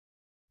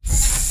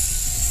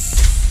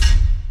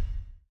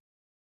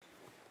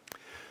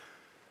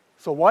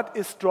So what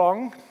is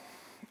strong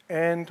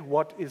and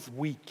what is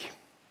weak?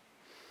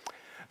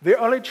 The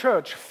early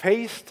church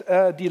faced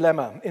a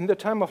dilemma. In the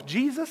time of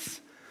Jesus,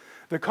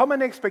 the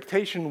common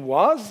expectation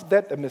was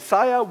that the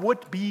Messiah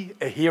would be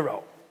a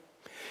hero.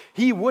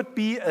 He would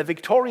be a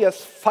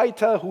victorious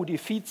fighter who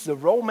defeats the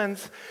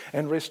Romans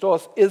and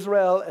restores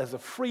Israel as a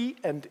free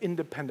and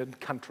independent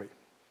country.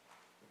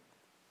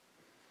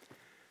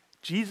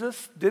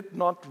 Jesus did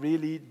not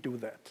really do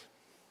that.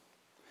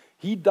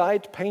 He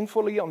died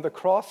painfully on the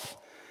cross,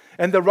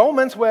 and the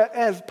Romans were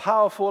as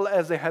powerful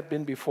as they had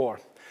been before.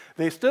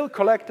 They still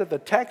collected the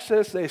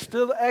taxes, they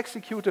still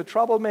executed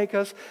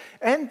troublemakers,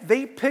 and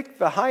they picked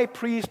the high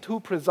priest who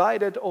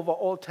presided over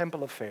all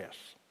temple affairs.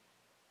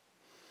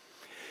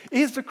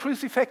 Is the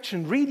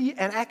crucifixion really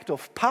an act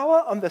of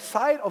power on the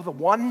side of the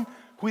one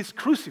who is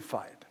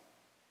crucified?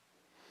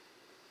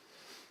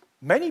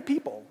 Many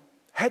people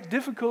had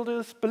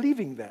difficulties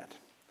believing that.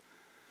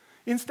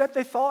 Instead,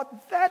 they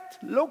thought, that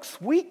looks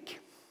weak.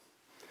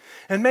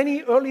 And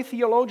many early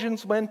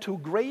theologians went to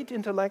great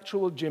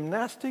intellectual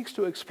gymnastics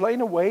to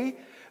explain away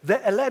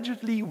the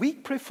allegedly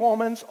weak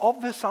performance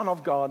of the Son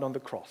of God on the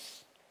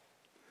cross.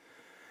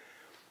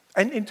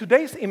 And in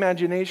today's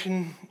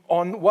imagination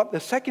on what the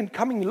second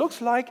coming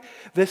looks like,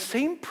 the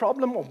same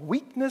problem of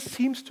weakness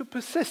seems to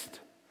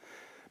persist.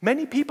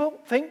 Many people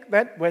think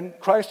that when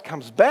Christ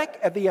comes back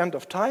at the end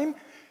of time,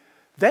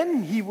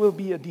 then he will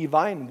be a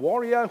divine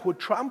warrior who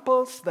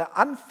tramples the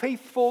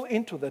unfaithful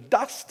into the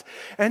dust,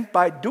 and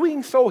by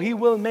doing so he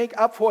will make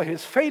up for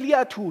his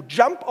failure to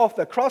jump off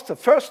the cross the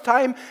first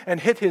time and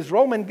hit his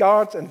Roman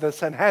guards and the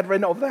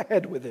Sanhedrin over the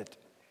head with it.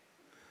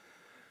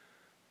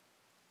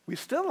 We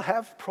still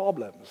have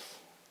problems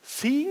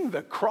seeing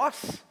the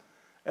cross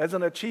as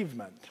an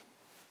achievement.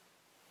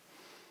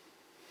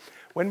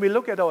 When we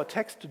look at our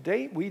text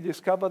today, we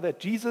discover that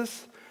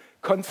Jesus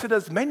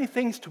considers many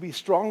things to be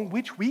strong,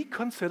 which we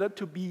consider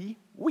to be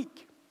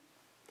weak.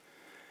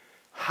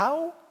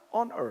 How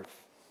on earth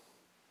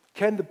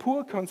can the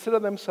poor consider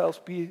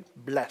themselves be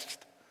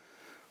blessed,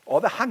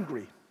 or the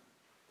hungry,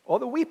 or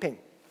the weeping?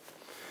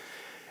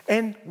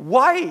 And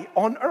why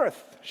on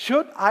earth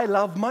should I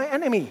love my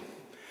enemy?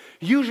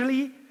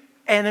 Usually,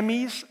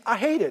 enemies are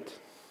hated.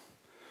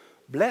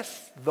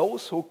 Bless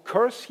those who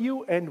curse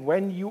you, and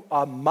when you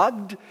are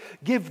mugged,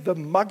 give the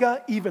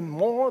mugger even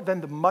more than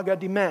the mugger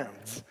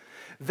demands.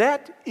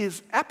 That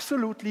is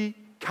absolutely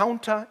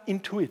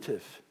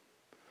counterintuitive.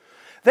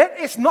 That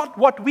is not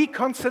what we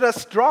consider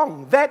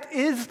strong. That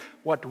is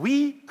what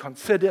we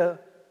consider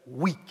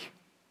weak.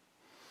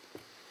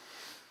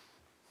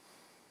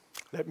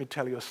 Let me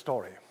tell you a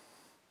story.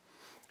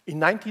 In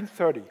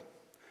 1930,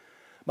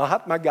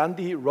 Mahatma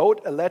Gandhi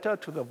wrote a letter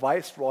to the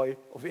Viceroy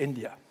of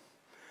India.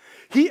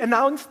 He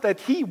announced that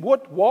he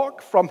would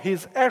walk from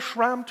his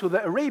ashram to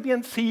the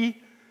Arabian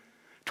Sea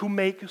to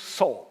make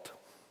salt.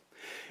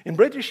 In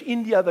British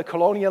India, the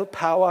colonial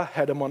power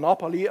had a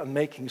monopoly on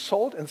making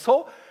salt, and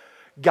so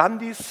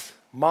Gandhi's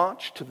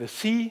march to the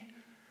sea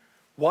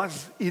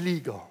was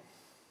illegal.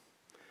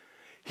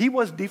 He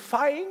was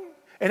defying,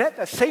 and at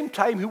the same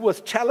time he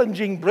was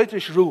challenging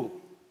British rule.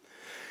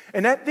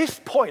 And at this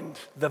point,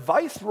 the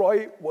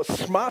Viceroy was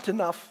smart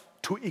enough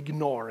to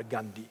ignore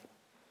Gandhi.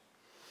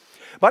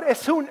 But as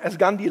soon as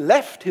Gandhi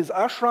left his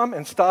ashram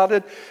and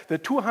started the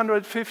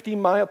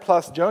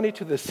 250-mile-plus journey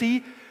to the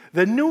sea,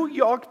 the New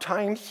York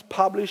Times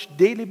published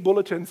daily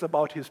bulletins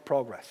about his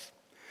progress.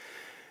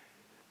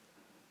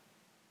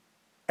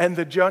 And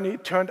the journey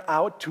turned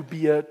out to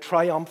be a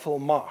triumphal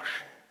march.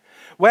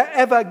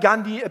 Wherever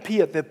Gandhi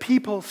appeared, the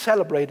people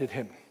celebrated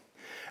him.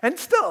 And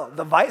still,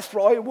 the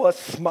Viceroy was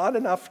smart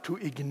enough to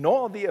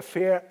ignore the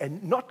affair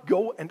and not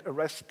go and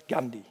arrest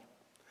Gandhi.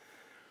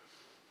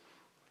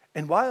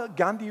 And while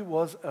Gandhi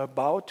was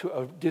about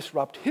to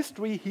disrupt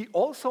history, he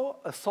also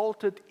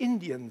assaulted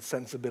Indian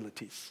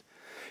sensibilities.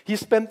 He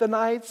spent the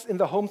nights in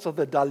the homes of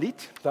the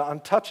Dalit, the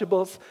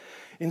untouchables,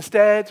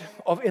 instead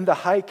of in the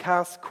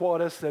high-caste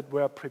quarters that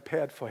were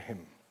prepared for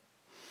him.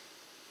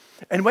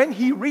 And when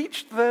he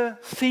reached the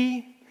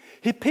sea,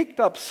 he picked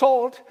up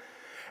salt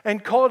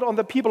and called on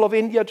the people of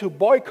India to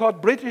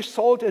boycott British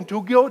salt and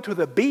to go to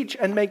the beach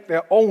and make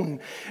their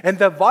own. And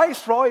the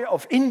Viceroy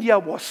of India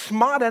was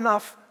smart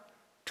enough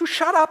to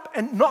shut up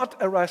and not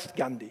arrest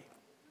Gandhi.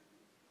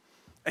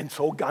 And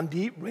so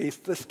Gandhi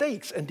raised the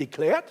stakes and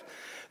declared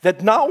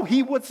that now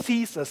he would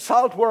seize the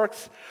salt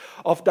works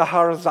of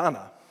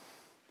Dharsana.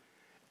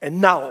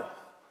 And now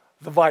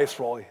the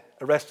Viceroy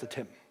arrested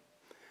him.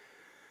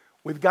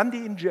 With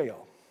Gandhi in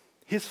jail,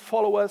 his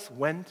followers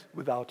went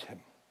without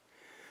him.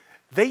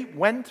 They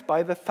went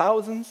by the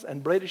thousands,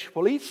 and British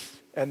police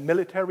and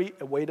military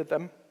awaited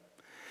them.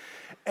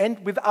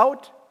 And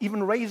without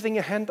even raising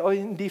a hand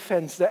in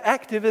defense, the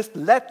activists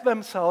let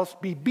themselves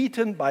be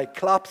beaten by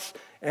clubs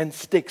and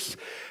sticks.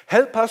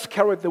 Helpers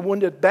carried the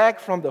wounded back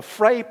from the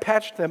fray,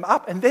 patched them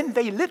up, and then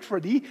they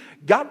literally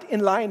got in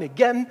line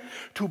again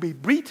to be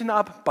beaten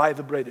up by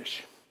the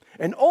British.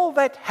 And all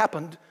that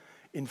happened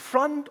in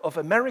front of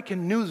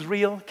American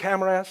newsreel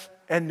cameras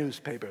and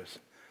newspapers.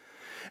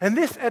 And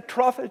this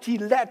atrocity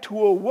led to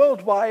a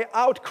worldwide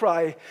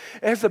outcry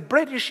as the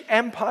British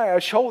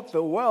Empire showed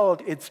the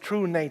world its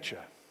true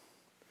nature.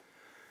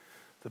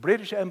 The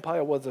British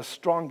Empire was the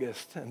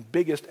strongest and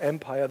biggest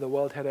empire the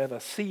world had ever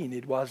seen.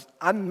 It was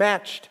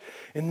unmatched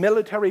in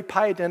military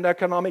might and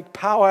economic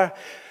power.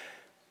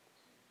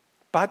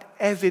 But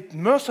as it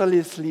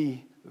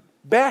mercilessly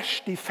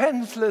bashed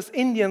defenseless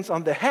Indians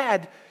on the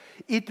head,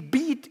 it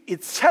beat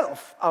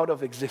itself out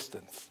of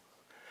existence.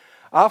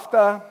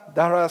 After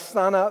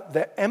Dharasana,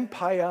 the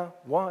empire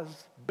was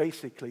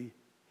basically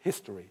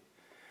history.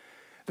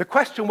 The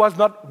question was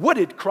not would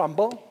it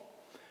crumble,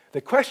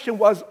 the question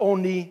was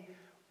only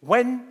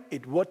when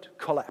it would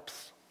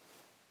collapse.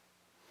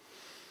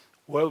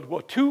 World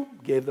War II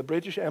gave the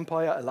British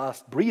Empire a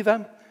last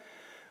breather,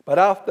 but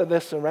after the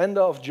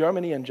surrender of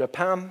Germany and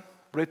Japan,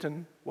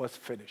 Britain was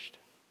finished.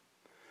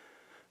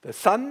 The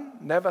sun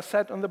never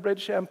set on the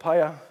British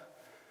Empire,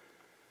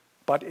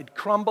 but it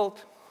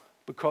crumbled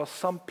because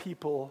some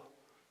people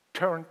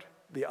turned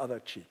the other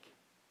cheek.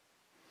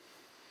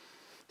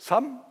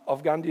 Some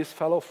of Gandhi's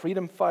fellow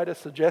freedom fighters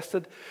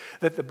suggested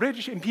that the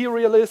British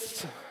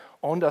imperialists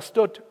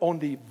understood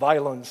only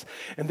violence,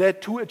 and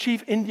that to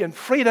achieve Indian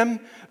freedom,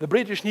 the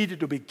British needed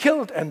to be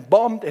killed and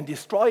bombed and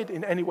destroyed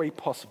in any way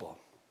possible.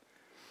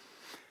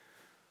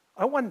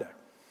 I wonder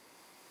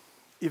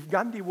if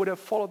Gandhi would have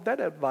followed that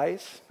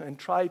advice and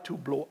tried to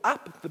blow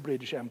up the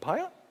British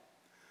Empire,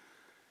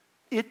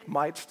 it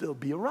might still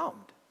be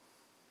around.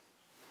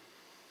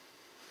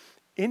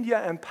 India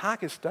and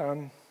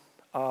Pakistan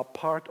are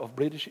part of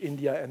British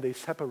India, and they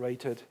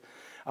separated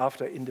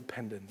after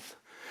independence.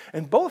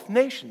 And both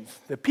nations,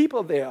 the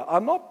people there,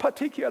 are not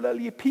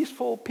particularly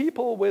peaceful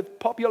people with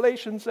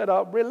populations that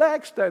are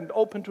relaxed and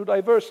open to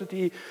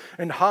diversity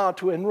and hard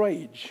to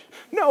enrage.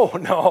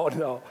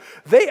 No.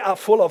 They are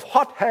full of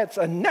hotheads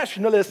and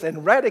nationalists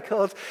and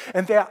radicals,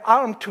 and they are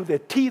armed to the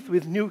teeth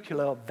with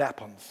nuclear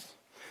weapons.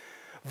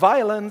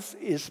 Violence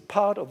is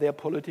part of their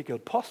political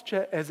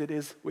posture, as it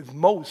is with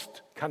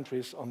most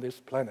countries on this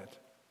planet.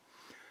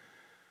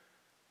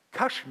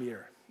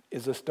 Kashmir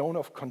is a stone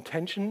of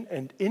contention,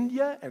 and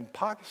India and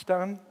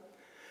Pakistan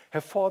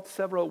have fought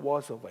several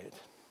wars over it.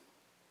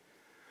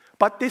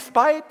 But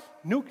despite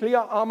nuclear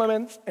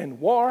armaments and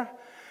war,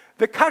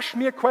 the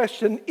Kashmir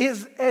question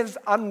is as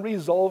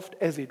unresolved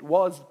as it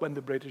was when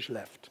the British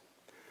left.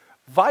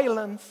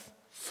 Violence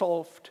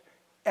solved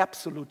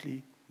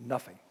absolutely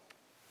nothing.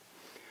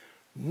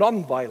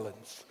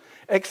 Non-violence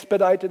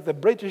expedited the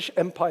British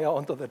Empire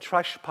onto the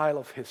trash pile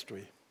of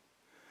history.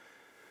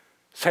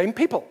 Same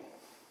people.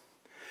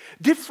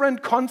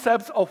 Different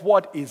concepts of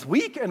what is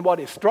weak and what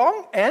is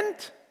strong, and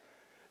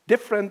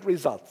different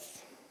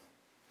results.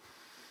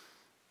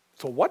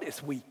 So what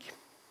is weak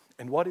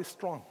and what is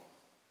strong?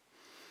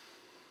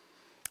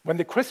 When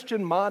the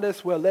Christian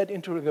martyrs were led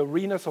into the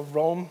arenas of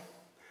Rome,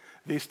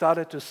 they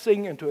started to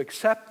sing and to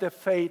accept their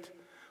fate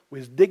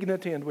with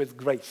dignity and with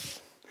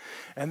grace.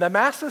 And the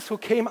masses who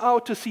came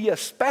out to see a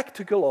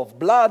spectacle of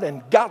blood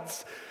and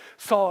guts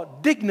saw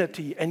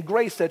dignity and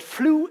grace that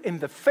flew in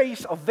the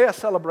face of their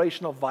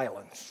celebration of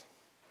violence.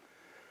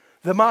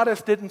 The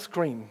martyrs didn't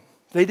scream.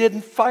 They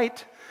didn't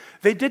fight.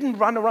 They didn't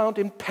run around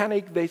in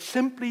panic. They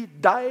simply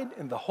died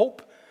in the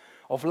hope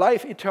of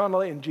life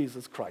eternal in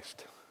Jesus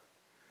Christ.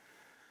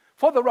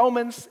 For the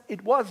Romans,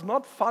 it was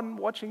not fun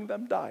watching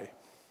them die.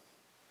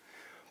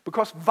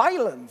 Because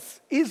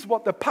violence is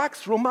what the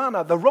Pax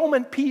Romana, the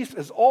Roman peace,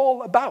 is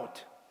all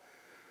about.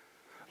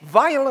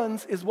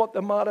 Violence is what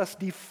the martyrs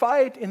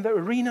defied in the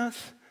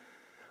arenas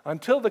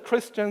until the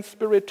Christian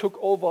spirit took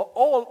over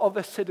all of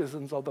the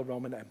citizens of the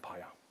Roman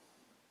Empire.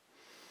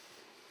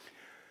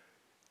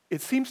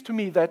 It seems to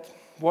me that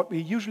what we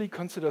usually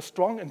consider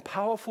strong and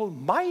powerful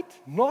might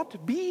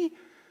not be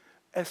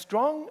as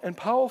strong and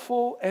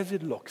powerful as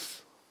it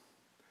looks.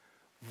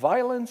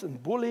 Violence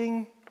and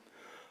bullying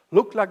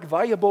look like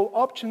viable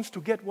options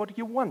to get what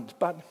you want,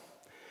 but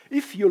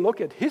if you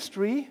look at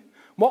history,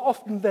 more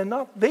often than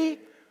not, they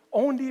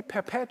only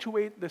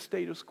perpetuate the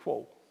status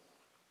quo.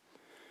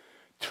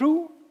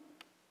 True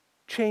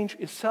change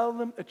is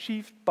seldom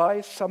achieved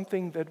by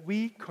something that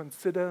we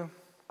consider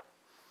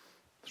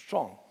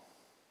strong.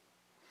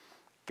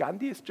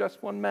 Gandhi is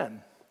just one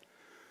man.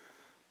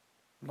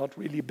 Not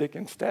really big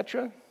in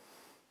stature,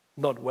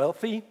 not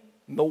wealthy,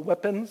 no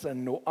weapons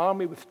and no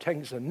army with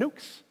tanks and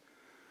nukes.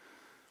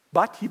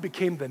 But he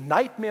became the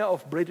nightmare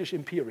of British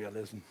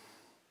imperialism.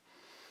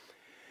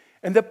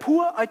 And the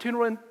poor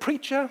itinerant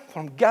preacher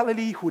from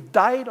Galilee who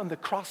died on the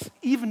cross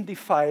even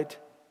defied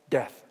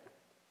death.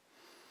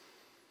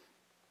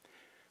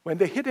 When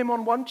they hit him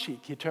on one cheek,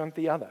 he turned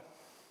the other.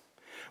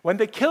 When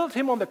they killed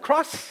him on the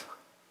cross,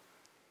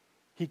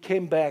 he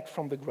came back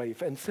from the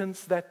grave. And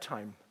since that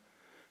time,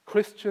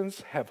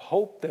 Christians have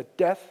hoped that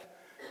death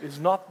is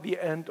not the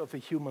end of the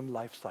human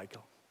life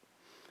cycle.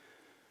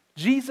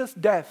 Jesus'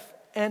 death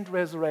and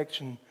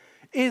resurrection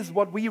is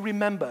what we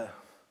remember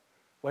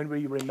when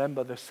we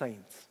remember the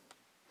saints.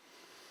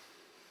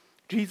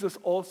 Jesus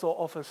also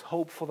offers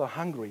hope for the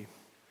hungry.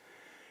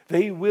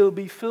 They will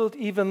be filled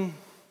even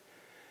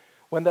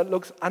when that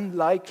looks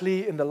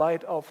unlikely in the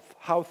light of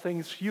how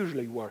things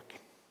usually work.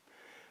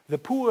 The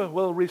poor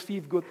will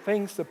receive good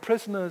things, the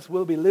prisoners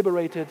will be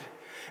liberated,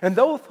 and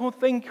those who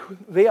think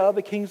they are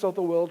the kings of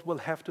the world will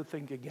have to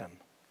think again.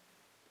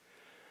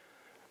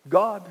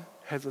 God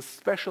has a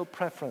special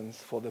preference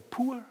for the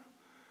poor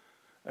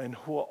and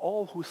for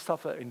all who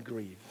suffer and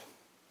grieve.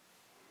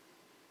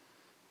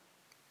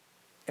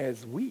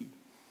 As we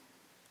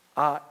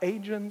are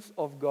agents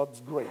of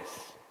God's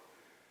grace,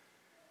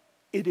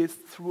 it is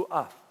through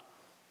us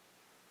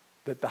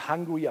that the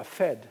hungry are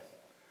fed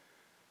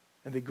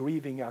and the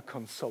grieving are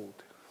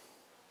consoled.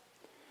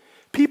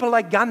 People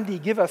like Gandhi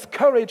give us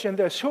courage and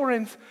the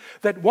assurance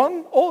that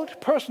one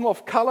old person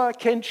of color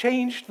can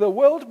change the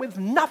world with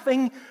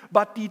nothing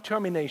but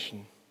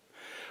determination.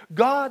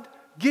 God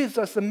gives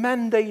us a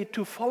mandate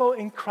to follow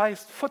in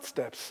Christ's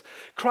footsteps.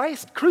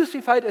 Christ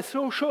crucified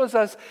assures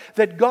us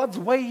that God's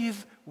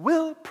ways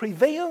will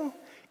prevail,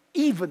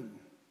 even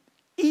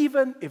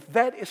if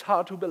that is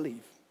hard to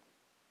believe.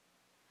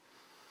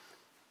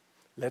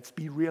 Let's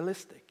be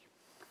realistic.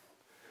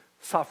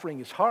 Suffering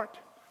is hard,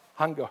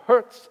 hunger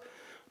hurts,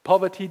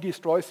 poverty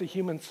destroys the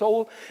human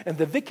soul, and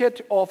the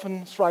wicked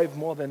often thrive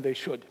more than they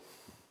should.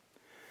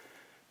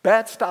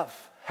 Bad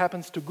stuff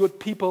happens to good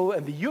people,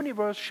 and the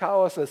universe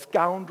showers the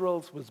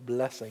scoundrels with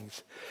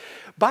blessings.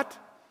 But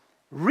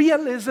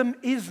realism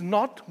is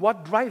not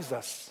what drives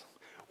us.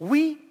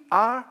 We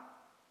are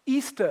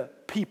Easter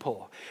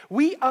people.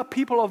 We are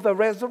people of the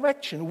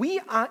resurrection. We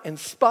are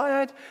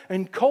inspired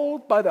and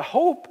called by the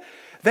hope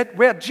that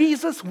where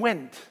Jesus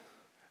went,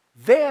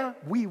 there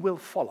we will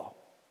follow.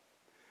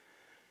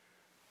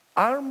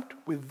 Armed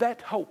with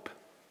that hope,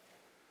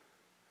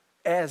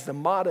 as the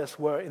martyrs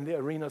were in the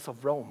arenas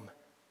of Rome,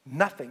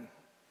 nothing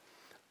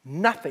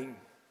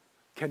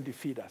can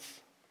defeat us.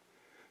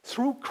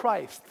 Through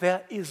Christ,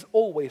 there is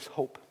always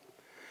hope.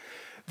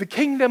 The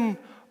kingdom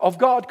of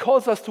God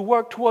calls us to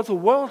work towards a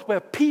world where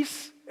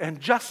peace and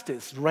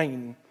justice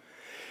reign.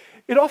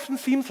 It often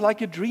seems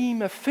like a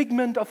dream, a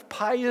figment of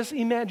pious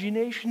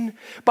imagination,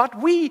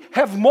 but we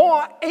have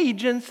more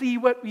agency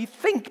what we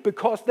think,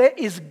 because there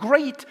is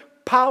great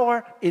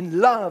power in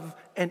love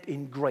and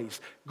in grace.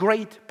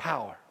 Great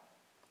power.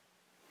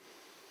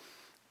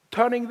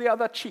 Turning the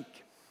other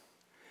cheek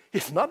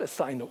is not a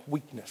sign of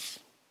weakness.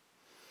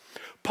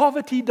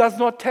 Poverty does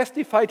not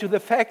testify to the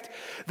fact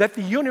that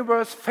the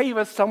universe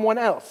favors someone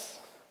else.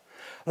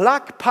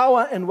 Luck,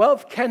 power, and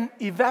wealth can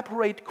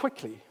evaporate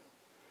quickly.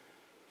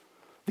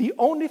 The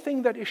only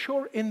thing that is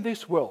sure in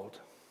this world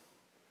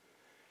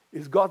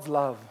is God's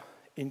love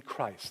in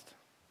Christ.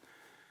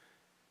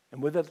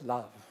 And with that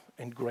love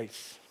and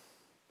grace,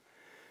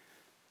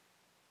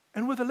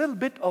 and with a little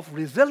bit of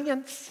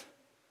resilience,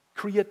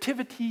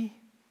 creativity,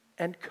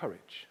 and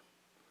courage,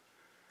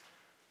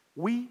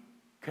 we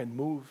can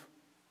move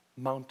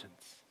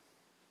mountains.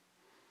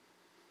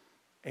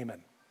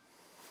 Amen.